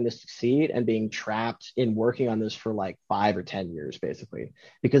having this succeed and being trapped in working on this for like 5 or 10 years, basically.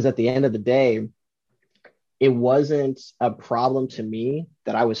 Because at the end of the day, it wasn't a problem to me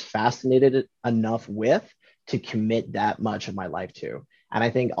that I was fascinated enough with to commit that much of my life to. And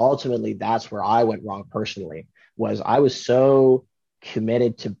I think ultimately that's where I went wrong personally, was I was so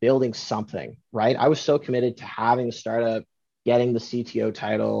committed to building something, right? I was so committed to having a startup, getting the CTO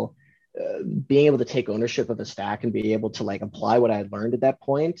title, being able to take ownership of a stack and be able to like apply what I had learned at that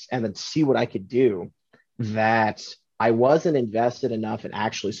point and then see what I could do, that I wasn't invested enough in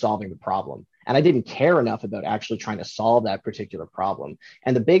actually solving the problem. And I didn't care enough about actually trying to solve that particular problem.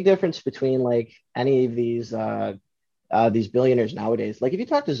 And the big difference between like any of these billionaires nowadays, like if you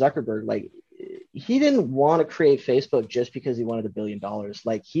talk to Zuckerberg, like he didn't want to create Facebook just because he wanted $1 billion.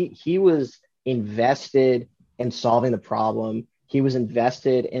 Like he was invested in solving the problem. He was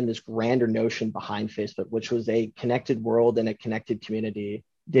invested in this grander notion behind Facebook, which was a connected world and a connected community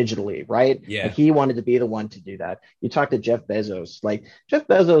digitally, right? And Yeah. he wanted to be the one to do that. You talk to Jeff Bezos, like Jeff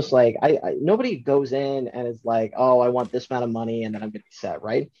Bezos, like I nobody goes in and is like, oh, I want this amount of money and then I'm gonna be set,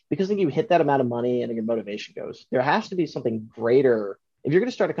 right? Because then you hit that amount of money and then your motivation goes. There has to be something greater. If you're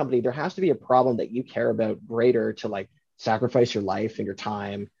gonna start a company, there has to be a problem that you care about greater to like sacrifice your life and your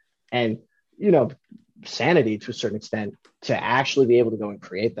time and sanity to a certain extent to actually be able to go and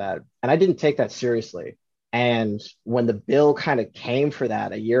create that. And I didn't take that seriously. And when the bill kind of came for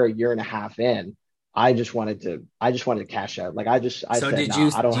that a year and a half in, I just wanted to cash out. Like I So said, did nah,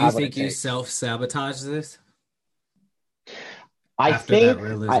 you I don't do you have what it think you takes. self-sabotage this I after that think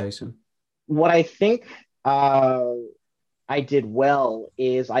realization? what I think uh, I did well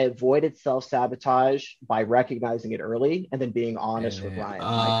is I avoided self sabotage by recognizing it early and then being honest with Yeah. Ryan,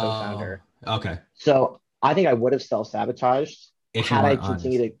 my Oh, co-founder. okay. So I think I would have self sabotaged If you had I weren't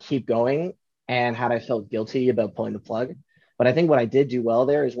continued honest. to keep going and had I felt guilty about pulling the plug. But I think what I did do well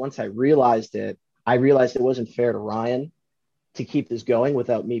there is once I realized it wasn't fair to Ryan to keep this going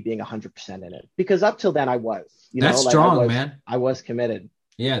without me being 100% in it. Because up till then I was, That's like strong, man. I was committed.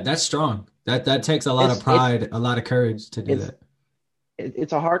 Yeah, that's strong. That takes a lot of It's it's pride, a lot of courage to do it's that.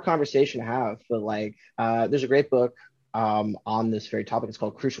 it's a hard conversation to have, but like there's a great book on this very topic. It's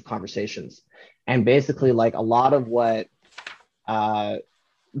called Crucial Conversations, and basically like a lot of what uh,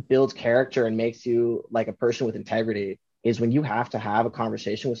 builds character and makes you like a person with integrity is when you have to have a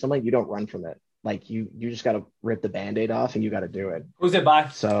conversation with someone, you don't run from it. Like you just got to rip the band-aid off and you got to do it. Who's it by?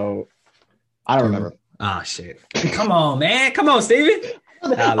 So I don't Do you remember? remember. Ah, shit. Come on, man. Come on, Steven.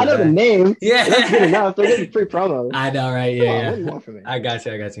 I know the name. Yeah, That's good enough. They're getting free promos. I know, right? Come Yeah, on, what do you yeah. want from me? I got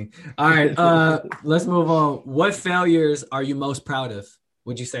you. I got you. All right. Let's move on. What failures are you most proud of?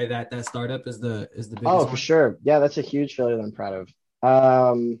 Would you say that startup is the Oh, biggest for one? sure. Yeah, that's a huge failure that I'm proud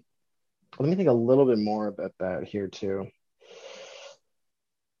of. Um, Let me think a little bit more about that here too.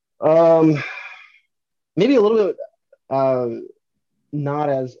 Um, Maybe a little bit uh not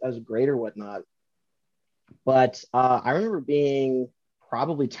as great or whatnot, but I remember being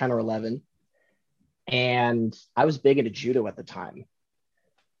probably 10 or 11, and I was big into judo at the time.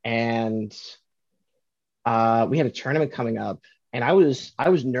 And we had a tournament coming up, and I was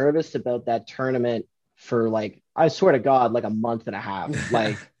nervous about that tournament for like, I swear to God, like a month and a half,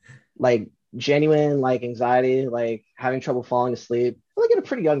 like genuine like anxiety, like having trouble falling asleep. Like at a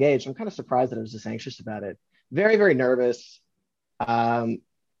pretty young age, I'm kind of surprised that I was this anxious about it. Very, very nervous. Um,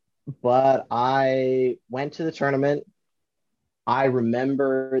 but I went to the tournament. I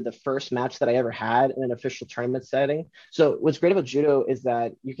remember the first match that I ever had in an official tournament setting. So what's great about judo is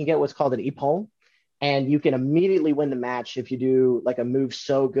that you can get what's called an ippon, and you can immediately win the match if you do like a move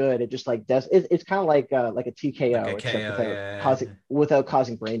so good it just like does. It's kind of like a Like a TKO, except KO, yeah. without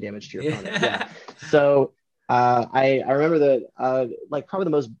causing brain damage to your opponent. Yeah. Yeah. So I remember that like probably the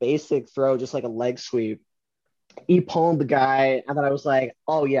most basic throw, just like a leg sweep, he pwned the guy, and then I was like,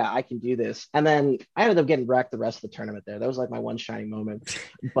 "Oh yeah, I can do this." And then I ended up getting wrecked the rest of the tournament there. That was like my one shining moment.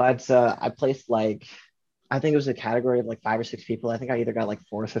 But I placed like, I think it was a category of like 5 or 6 people. I think I either got like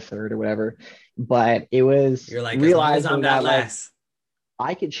fourth or third or whatever. But it was You're like, as long as I'm realizing not that like last.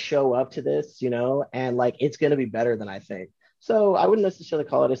 I could show up to this, and like it's gonna be better than I think. So I wouldn't necessarily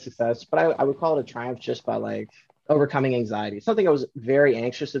call it a success, but I would call it a triumph just by like overcoming anxiety. Something I was very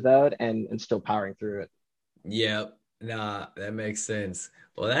anxious about and still powering through it. Yep. Nah, that makes sense.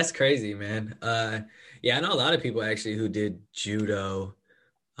 Well, that's crazy, man. Yeah, I know a lot of people actually who did judo.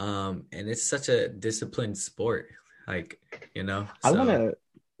 And it's such a disciplined sport. Like, I want so to,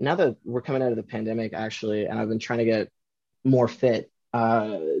 now that we're coming out of the pandemic, actually, and I've been trying to get more fit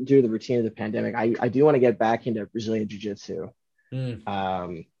due to the routine of the pandemic, I do want to get back into Brazilian Jiu Jitsu, mm,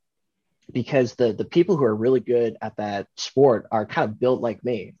 um, because the people who are really good at that sport are kind of built like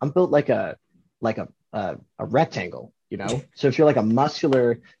me. I'm built like a rectangle, So if you're like a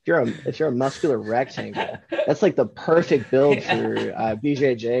muscular, if you're a muscular rectangle, that's like the perfect build yeah. for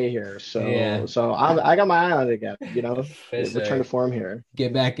BJJ here. So Yeah, so I got my eye on it again, for return sure. to form here.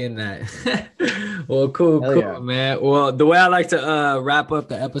 Get back in that. Well, cool, Hell yeah. cool, man. Well, the way I like to wrap up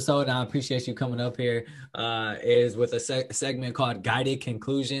the episode, and I appreciate you coming up here, is with a segment called Guided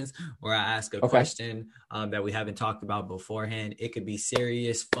Conclusions, where I ask a Okay. question that we haven't talked about beforehand. It could be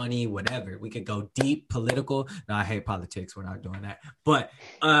serious, funny, whatever. We could go deep, political. No, I hate politics. We're not doing that. But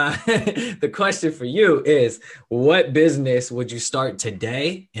the question for you is, what business would you start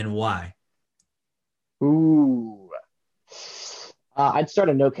today and why? Ooh. I'd start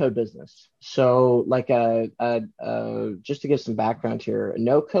a no code business. So, like, just to give some background here,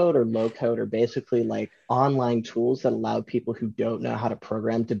 no code or low code are basically like online tools that allow people who don't know how to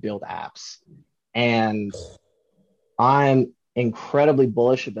program to build apps. And I'm incredibly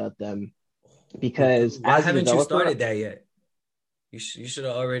bullish about them because Why as a haven't you developer, started that yet? You should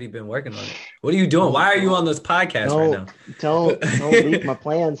have already been working on it. What are you doing? Why are you on don't this podcast right don't now? don't leak my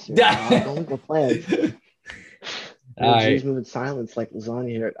plans here, dog. Don't leak my plans. All Little G's right. moving silence like lasagna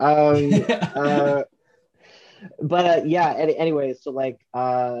here. But yeah. Anyway, so like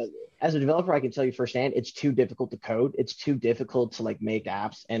as a developer, I can tell you firsthand, it's too difficult to code. It's too difficult to like make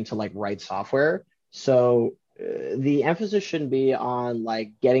apps and to like write software. So the emphasis shouldn't be on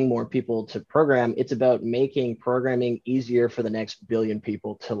like getting more people to program. It's about making programming easier for the next billion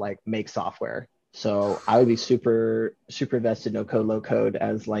people to like make software. So I would be super super invested no code low code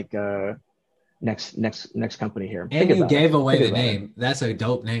as like next company here. And Thinking you about it. gave away Thinking the about it. name. That's a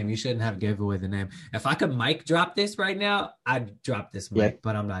dope name. You shouldn't have gave away the name. If I could mic drop this right now, I'd drop this Yeah, mic,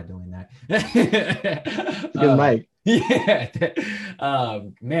 but I'm not doing that. good mic. Yeah.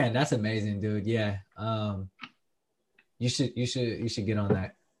 Man, that's amazing, dude. Yeah. You should get on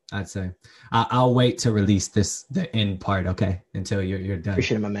that. I'd say. I'll wait to release the end part, okay, until you're done.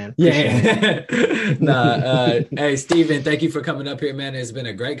 Appreciate it, my man. Yeah. Nah. Hey, Steven, thank you for coming up here, man. It's been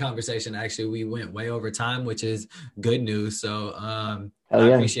a great conversation. Actually, we went way over time, which is good news. So Hell I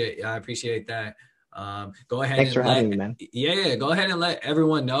yeah. appreciate that. Go ahead Thanks and for having me, man. go ahead and let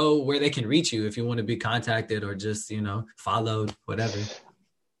everyone know where they can reach you if you want to be contacted or just, followed, whatever.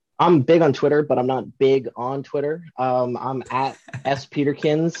 I'm big on Twitter, but I'm not big on Twitter. I'm at S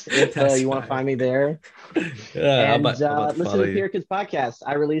Peterkins if That's you want to fine. find me there. Yeah, And I'm about to listen follow to the you. Peterkins podcast.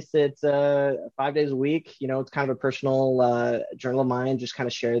 I release it 5 days a week. You know, it's kind of a personal journal of mine. Just kind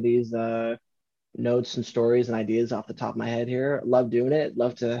of share these notes and stories and ideas off the top of my head here. Love doing it.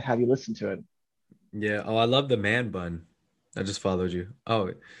 Love to have you listen to it. Yeah. Oh, I love the man bun. I just followed you. Oh,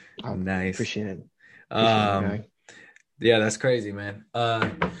 I nice. appreciate it. Appreciate it, my Um, guy. yeah, that's crazy, man.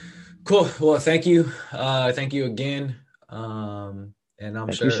 Cool. Well, thank you. Thank you again. And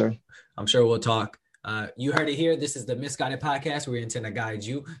Thank you, sir. I'm sure we'll talk. You heard it here. This is the Misguided Podcast. We intend to guide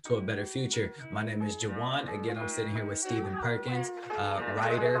you to a better future. My name is Jawan. Again, I'm sitting here with Stephen Perkins,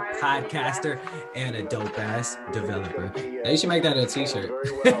 writer, podcaster, and a dope ass developer. Now you should make that a t-shirt.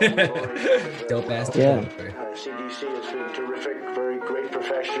 Dope ass Yeah. developer. CDC has been terrific, very great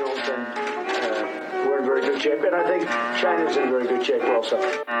professionals, and we're in very good shape. And I think China's in very good shape also.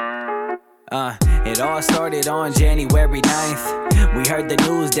 It all started on January 9th. We heard the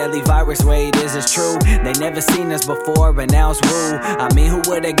news, deadly virus, wait, is it true? They never seen us before, but now it's rule. I mean, who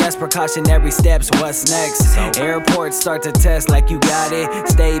would've guessed precautionary steps? What's next? Airports start to test like you got it.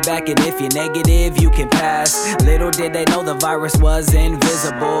 Stay back, and if you're negative, you can pass. Little did they know the virus was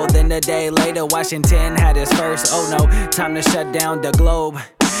invisible. Then a day later, Washington had its first, oh no, time to shut down the globe.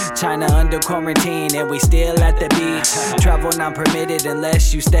 China under quarantine and we still at the beach. Travel not permitted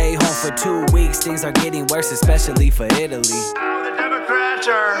unless you stay home for 2 weeks. Things are getting worse, especially for Italy. The Democrats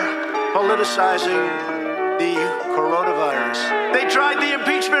are politicizing the coronavirus. They tried the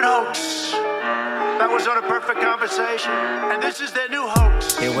impeachment hoax. That was not a perfect conversation, and this is their new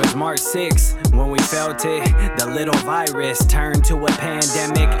hoax. It was March 6th when we felt it. The little virus turned to a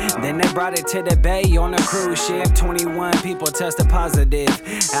pandemic. Then they brought it to the bay on a cruise ship. 21 people tested positive.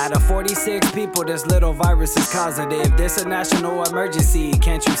 Out of 46 people, this little virus is causative. This a national emergency,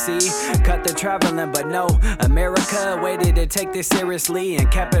 can't you see? Cut the traveling, but no. America waited to take this seriously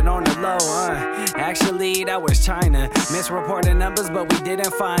and kept it on the low. Actually, that was China. Misreported numbers, but we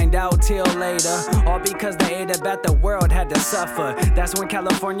didn't find out till later. All because the aid about the world had to suffer. That's when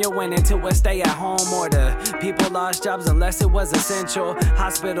California went into a stay-at-home order. People lost jobs unless it was essential.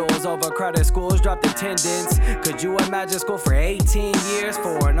 Hospitals overcrowded, schools dropped attendance. Could you imagine school for 18 years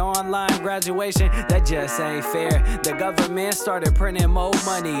for an online graduation? That just ain't fair. The government started printing more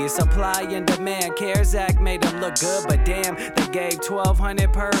money. Supply and demand. CARES Act made them look good, but damn, they gave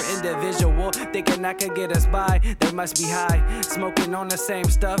 $1,200 per individual. Thinking that could get us by. They must be high, smoking on the same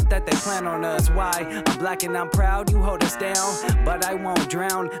stuff that they plan on us. Why? I'm black and I'm proud, you hold us down, but I won't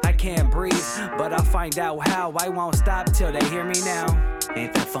drown, I can't breathe, but I'll find out how. I won't stop till they hear me now.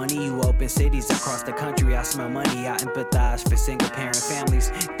 Ain't that funny? You open cities across the country, I smell money, I empathize for single parent families.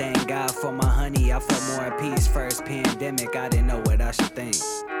 Thank God for my honey, I felt more at peace. First pandemic, I didn't know what I should think.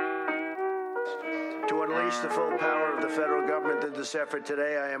 To unleash the full power of the federal government in this effort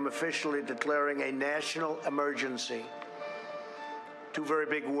today, I am officially declaring a national emergency. Two very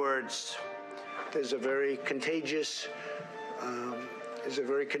big words. There's a very contagious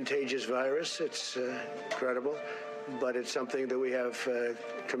virus. It's incredible, but it's something that we have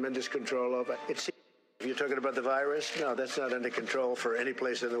tremendous control over. If you're talking about the virus, no, that's not under control for any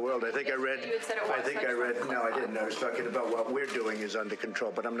place in the world. I think I read. No, I didn't. I was talking about what we're doing is under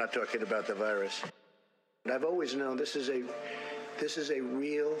control, but I'm not talking about the virus. I've always known this is a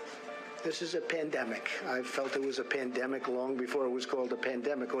pandemic. I felt it was a pandemic long before it was called a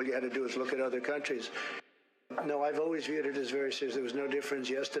pandemic. All you had to do is look at other countries. No, I've always viewed it as very serious. There was no difference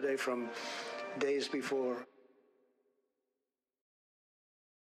yesterday from days before.